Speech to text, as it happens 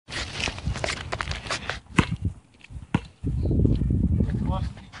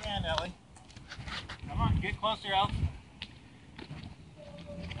closer, Elle.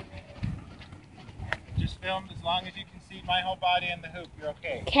 Just film as long as you can see my whole body and the hoop. You're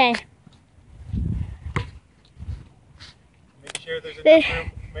okay. Okay. Make sure there's enough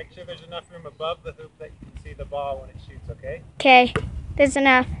room. Make sure there's enough room above the hoop that you can see the ball when it shoots. Okay. Okay. There's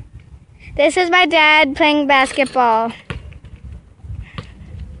enough. This is my dad playing basketball.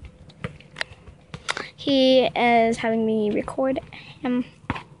 He is having me record him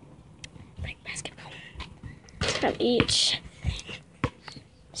playing basketball from each thing.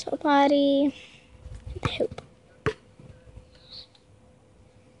 So body, the hoop.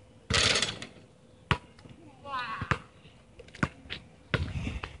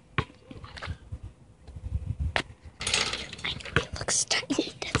 It looks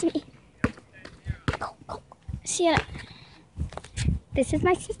tiny, doesn't it? Oh, Sienna. This is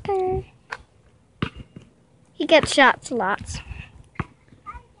my sister. He gets shots lots.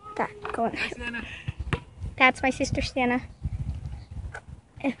 Go on. That's my sister Sienna.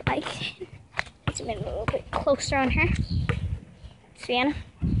 If I can zoom in a little bit closer on her. Sienna.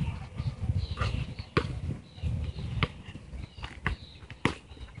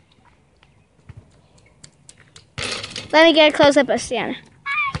 Let me get a close up of Sienna.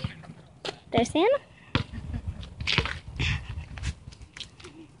 There's Sienna.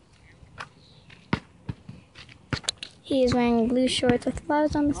 He is wearing blue shorts with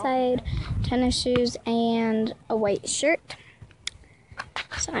flowers on the side, tennis shoes, and a white shirt.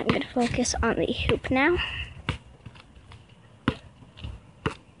 So I'm going to focus on the hoop now.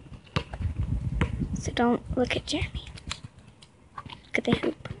 So don't look at Jeremy. Look at the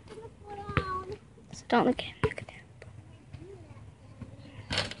hoop. So don't look at him. Look at the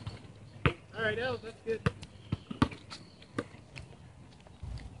hoop. All right, Elle, that's good.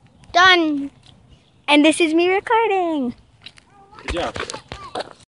 Done. And this is me recording. Good job.